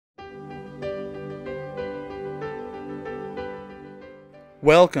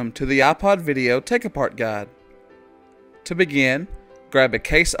Welcome to the iPod Video Take-Apart Guide. To begin, grab a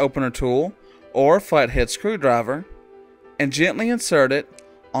case opener tool or flathead screwdriver and gently insert it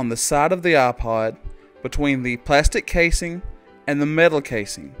on the side of the iPod between the plastic casing and the metal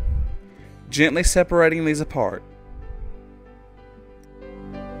casing, gently separating these apart.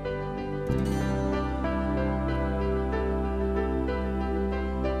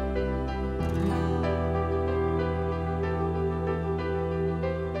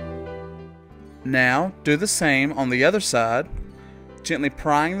 Now do the same on the other side, gently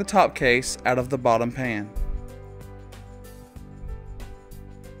prying the top case out of the bottom pan.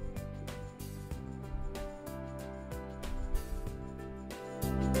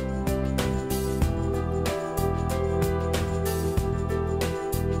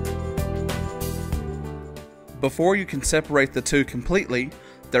 Before you can separate the two completely,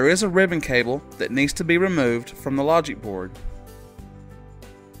 there is a ribbon cable that needs to be removed from the logic board.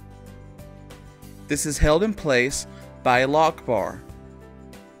 This is held in place by a lock bar.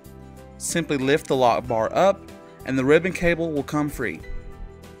 Simply lift the lock bar up and the ribbon cable will come free.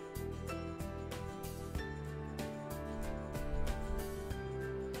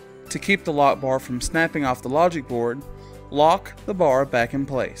 To keep the lock bar from snapping off the logic board, lock the bar back in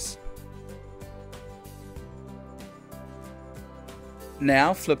place.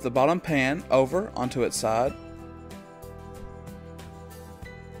 Now flip the bottom pan over onto its side.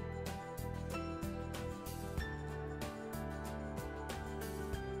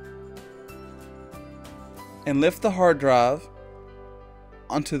 And lift the hard drive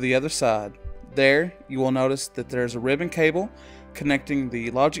onto the other side. There you will notice that there's a ribbon cable connecting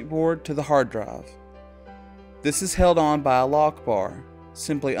the logic board to the hard drive. This is held on by a lock bar.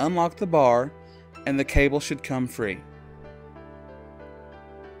 Simply unlock the bar and the cable should come free.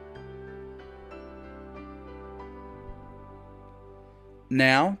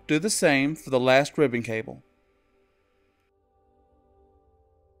 Now do the same for the last ribbon cable.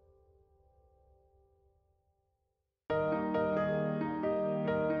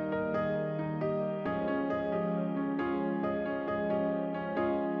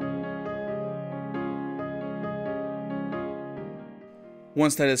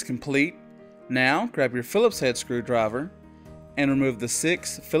 Once that is complete, now grab your Phillips head screwdriver and remove the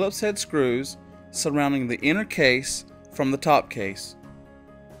 6 Phillips head screws surrounding the inner case from the top case.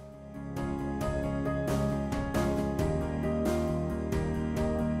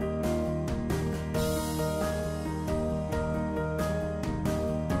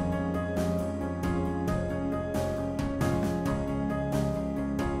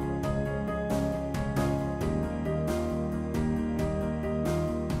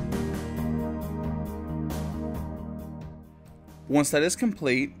 Once that is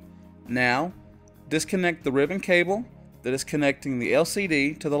complete, now disconnect the ribbon cable that is connecting the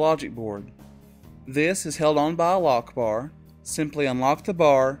LCD to the logic board. This is held on by a lock bar. Simply unlock the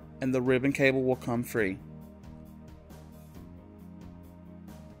bar and the ribbon cable will come free.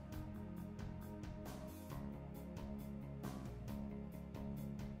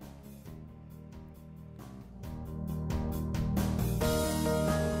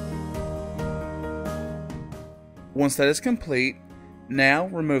 Once that is complete, now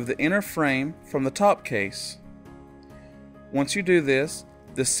remove the inner frame from the top case. Once you do this,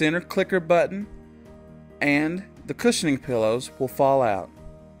 the center clicker button and the cushioning pillows will fall out.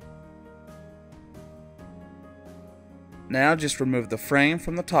 Now just remove the frame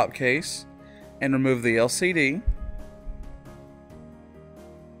from the top case and remove the LCD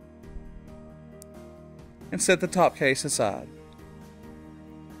and set the top case aside.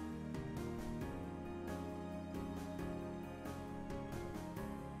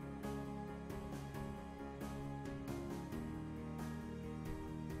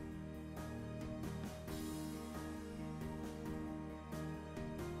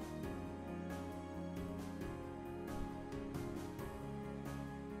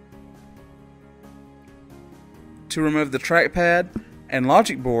 To remove the trackpad and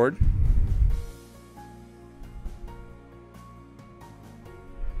logic board,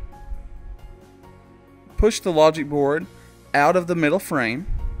 push the logic board out of the middle frame.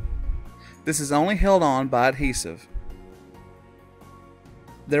 This is only held on by adhesive.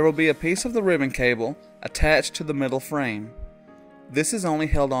 There will be a piece of the ribbon cable attached to the middle frame. This is only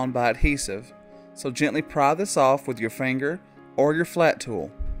held on by adhesive, so gently pry this off with your finger or your flat tool.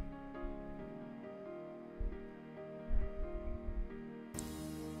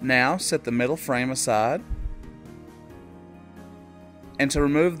 Now set the middle frame aside, and to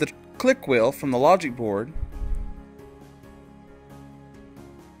remove the click wheel from the logic board,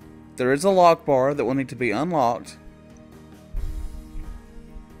 there is a lock bar that will need to be unlocked.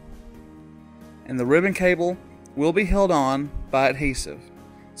 and the ribbon cable will be held on by adhesive.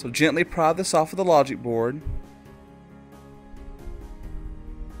 So gently pry this off of the logic board,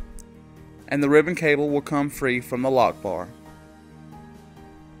 and the ribbon cable will come free from the lock bar.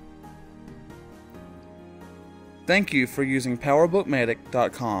 Thank you for using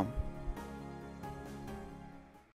PowerBookMedic.com.